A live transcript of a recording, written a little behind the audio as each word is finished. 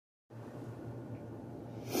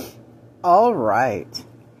All right.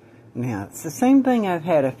 Now, it's the same thing I've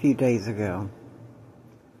had a few days ago.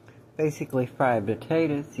 Basically fried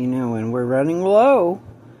potatoes. You know, when we're running low,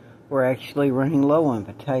 we're actually running low on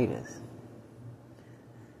potatoes.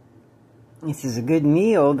 This is a good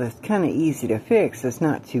meal that's kind of easy to fix. It's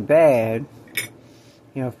not too bad.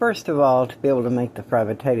 You know, first of all, to be able to make the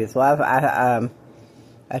fried potatoes, well,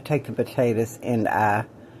 I take the potatoes and I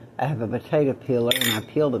have a potato peeler, and I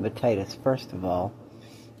peel the potatoes first of all.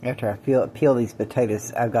 After I peel these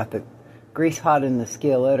potatoes, I've got the grease hot in the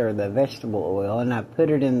skillet or the vegetable oil, and I put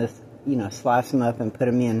it in this, you know, slice them up and put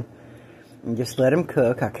them in and just let them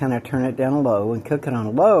cook. I kind of turn it down low and cook it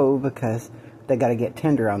on low because they got to get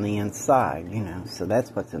tender on the inside, you know, so that's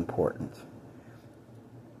what's important.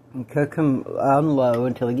 And cook them on low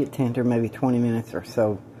until they get tender, maybe 20 minutes or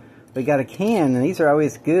so. We got a can, and these are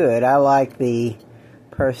always good. I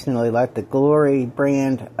personally like the Glory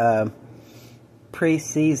brand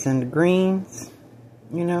pre-seasoned greens,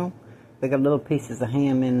 you know. They got little pieces of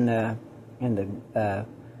ham in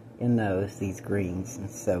these greens, and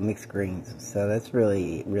so mixed greens. So that's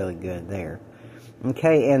really, really good there.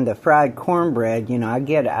 Okay, and the fried cornbread, you know,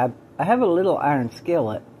 I have a little iron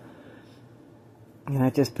skillet. And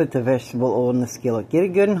I just put the vegetable oil in the skillet. Get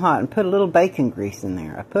it good and hot and put a little bacon grease in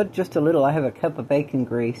there. I put just a little. I have a cup of bacon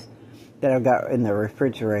grease that I've got in the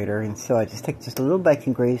refrigerator. And so I just take just a little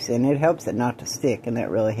bacon grease, and it helps it not to stick. And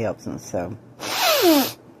that really helps. And so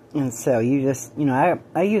you just, you know,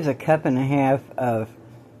 I use a cup and a half of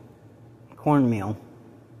cornmeal.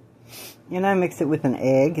 And I mix it with an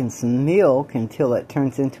egg and some milk until it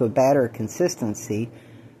turns into a batter consistency.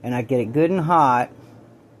 And I get it good and hot.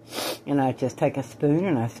 And I just take a spoon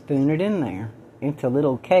and I spoon it in there into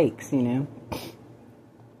little cakes, you know.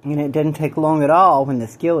 And it doesn't take long at all when the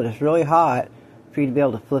skillet is really hot for you to be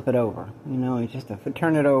able to flip it over. You know, and just to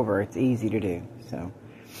turn it over, it's easy to do. So,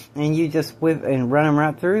 and you just whip and run them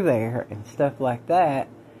right through there and stuff like that.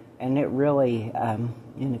 And it really, and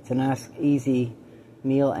it's a nice, easy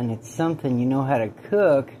meal. And it's something you know how to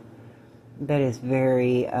cook that is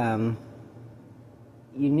very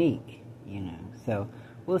unique, you know. So,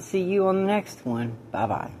 we'll see you on the next one.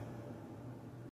 Bye-bye.